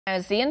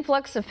As the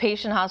influx of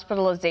patient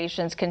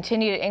hospitalizations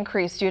continue to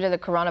increase due to the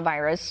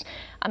coronavirus,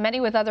 many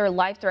with other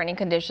life-threatening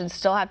conditions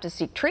still have to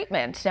seek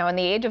treatment. Now, in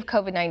the age of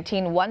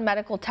COVID-19, one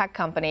medical tech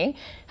company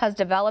has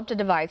developed a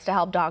device to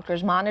help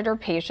doctors monitor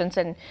patients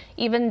and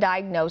even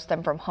diagnose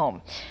them from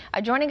home.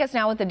 Joining us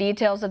now with the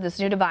details of this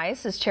new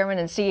device is Chairman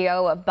and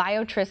CEO of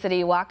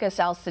Biotricity, Waqaas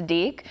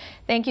Al-Siddiq.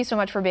 Thank you so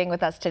much for being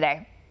with us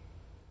today.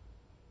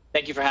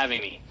 Thank you for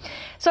having me.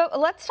 So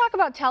let's talk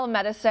about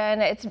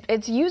telemedicine.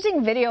 It's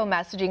using video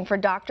messaging for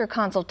doctor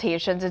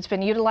consultations. It's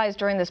been utilized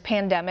during this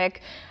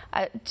pandemic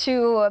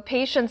to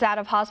patients out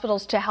of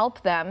hospitals to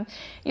help them.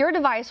 Your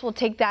device will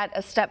take that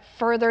a step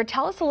further.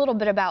 Tell us a little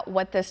bit about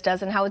what this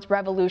does and how it's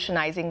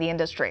revolutionizing the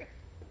industry.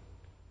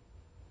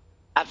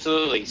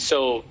 Absolutely.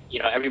 So,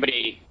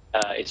 everybody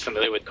is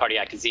familiar with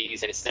cardiac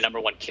disease, and it's the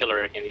 #1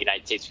 killer in the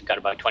United States. We've got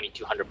about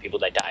 2,200 people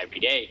that die every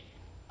day.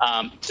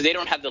 So they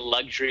don't have the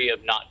luxury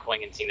of not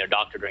going and seeing their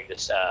doctor during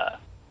this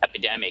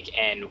epidemic.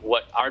 And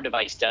what our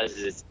device does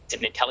is it's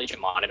an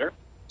intelligent monitor.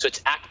 So it's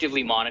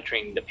actively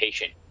monitoring the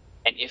patient.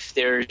 And if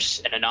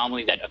there's an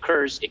anomaly that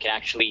occurs, it can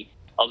actually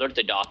alert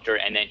the doctor,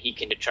 and then he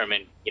can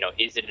determine,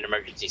 is it an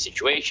emergency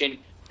situation?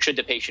 Should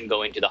the patient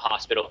go into the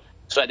hospital?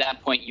 So at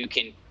that point, you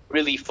can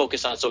really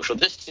focus on social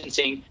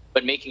distancing,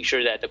 but making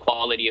sure that the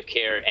quality of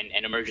care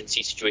and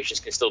emergency situations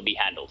can still be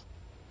handled.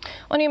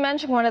 When you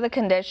mentioned one of the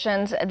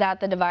conditions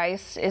that the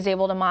device is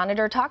able to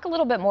monitor, talk a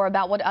little bit more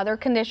about what other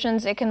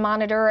conditions it can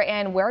monitor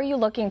and where are you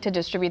looking to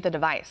distribute the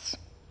device?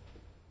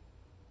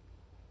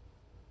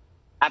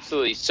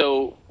 Absolutely.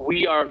 So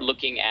we are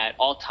looking at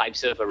all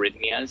types of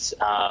arrhythmias,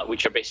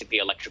 which are basically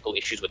electrical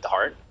issues with the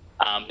heart.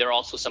 There are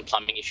also some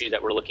plumbing issues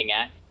that we're looking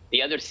at.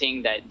 The other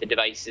thing that the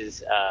device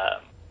is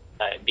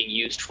being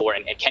used for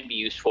and can be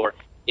used for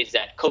is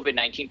that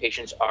COVID-19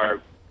 patients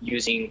are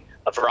using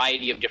a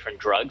variety of different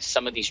drugs.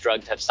 Some of these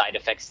drugs have side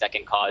effects that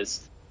can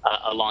cause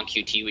a long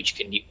QT, which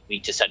can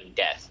lead to sudden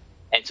death.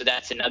 And so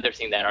that's another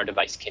thing that our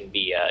device can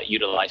be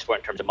utilized for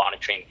in terms of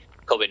monitoring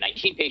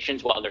COVID-19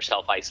 patients while they're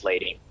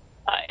self-isolating.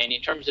 And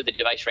in terms of the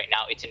device right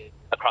now, it's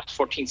across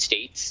 14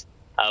 states.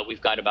 We've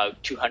got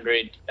about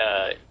 200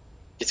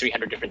 to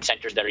 300 different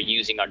centers that are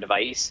using our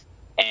device.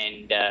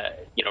 And,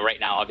 right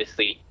now,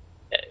 obviously,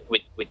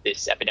 with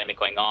this epidemic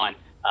going on,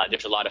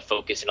 there's a lot of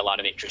focus and a lot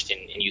of interest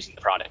in using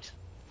the product.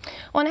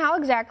 Well, and how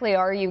exactly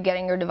are you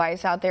getting your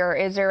device out there?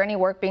 Is there any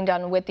work being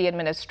done with the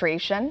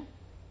administration?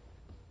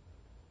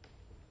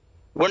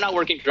 We're not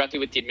working directly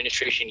with the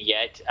administration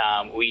yet.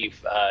 We've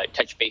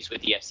touched base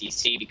with the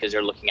FCC because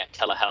they're looking at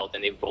telehealth,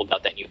 and they've rolled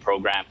out that new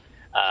program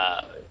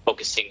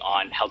focusing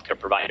on healthcare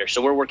providers.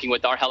 So we're working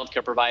with our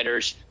healthcare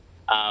providers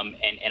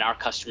and our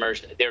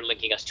customers. They're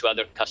linking us to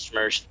other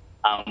customers.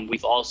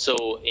 We've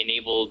also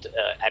enabled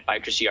at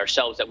Biotricity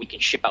ourselves that we can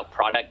ship out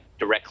product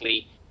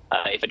directly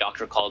if a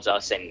doctor calls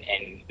us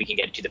and we can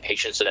get it to the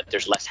patient so that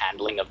there's less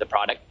handling of the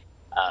product.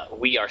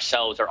 We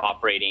ourselves are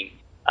operating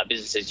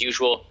business as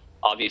usual.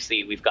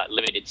 Obviously, we've got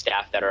limited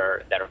staff that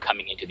are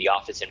coming into the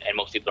office, and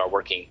most people are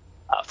working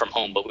from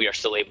home, but we are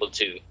still able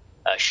to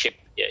ship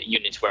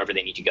units wherever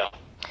they need to go.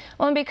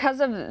 Well, and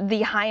because of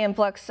the high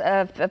influx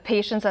of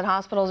patients at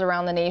hospitals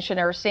around the nation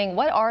are seeing,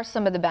 what are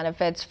some of the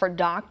benefits for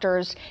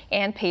doctors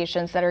and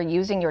patients that are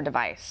using your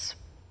device?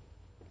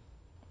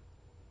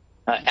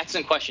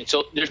 Excellent question.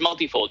 So there's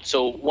multifold.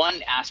 So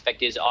one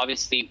aspect is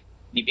obviously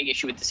the big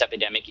issue with this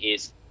epidemic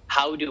is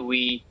how do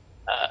we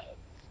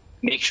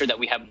make sure that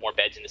we have more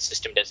beds and the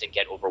system doesn't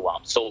get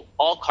overwhelmed. So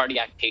all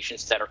cardiac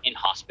patients that are in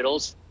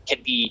hospitals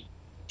can be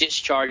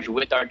discharged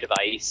with our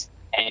device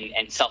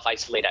and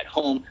self-isolate at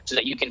home so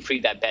that you can free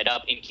that bed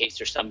up in case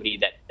there's somebody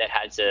that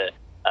has a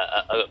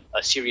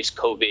serious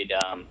COVID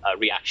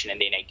reaction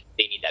and they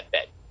need that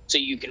bed. So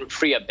you can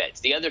free up beds.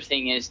 The other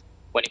thing is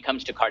when it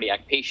comes to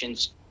cardiac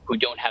patients who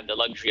don't have the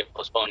luxury of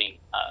postponing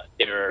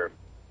their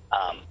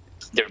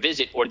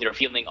visit, or they're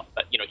feeling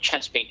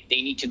chest pain,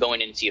 they need to go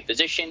in and see a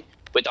physician.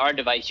 With our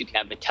device, you can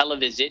have a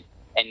televisit,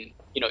 and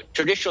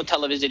traditional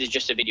televisit is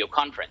just a video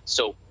conference.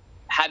 So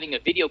having a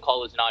video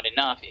call is not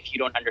enough if you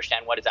don't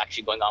understand what is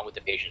actually going on with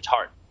the patient's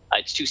heart.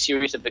 It's too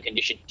serious of a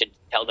condition to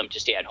tell them to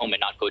stay at home and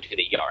not go to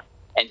the ER.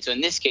 And so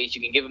in this case,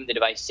 you can give them the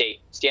device, say,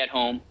 stay at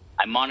home,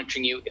 I'm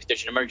monitoring you. If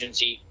there's an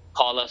emergency,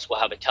 call us, we'll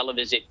have a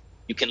televisit.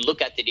 You can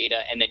look at the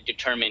data and then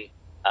determine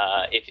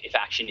if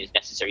action is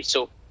necessary.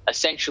 So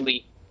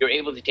essentially, you're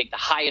able to take the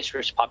highest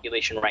risk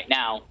population right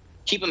now,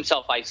 keep them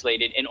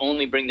self-isolated, and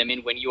only bring them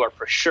in when you are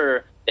for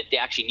sure that they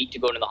actually need to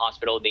go to the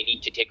hospital, they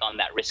need to take on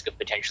that risk of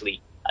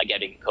potentially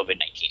getting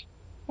COVID-19.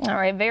 All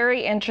right,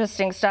 very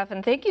interesting stuff,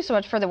 and thank you so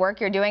much for the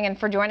work you're doing and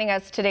for joining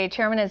us today.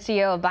 Chairman and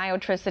CEO of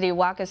Biotricity,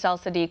 Waqaas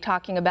Al-Siddiq,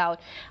 talking about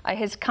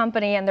his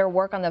company and their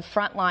work on the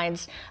front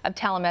lines of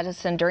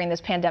telemedicine during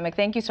this pandemic.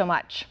 Thank you so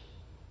much.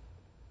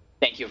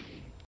 Thank you.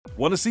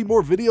 Want to see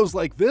more videos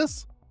like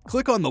this?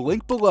 Click on the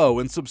link below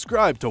and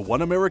subscribe to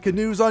One America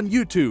News on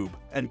YouTube,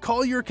 and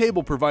call your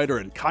cable provider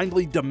and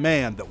kindly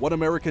demand that One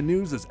America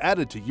News is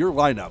added to your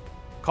lineup.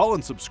 Call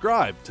and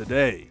subscribe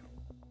today.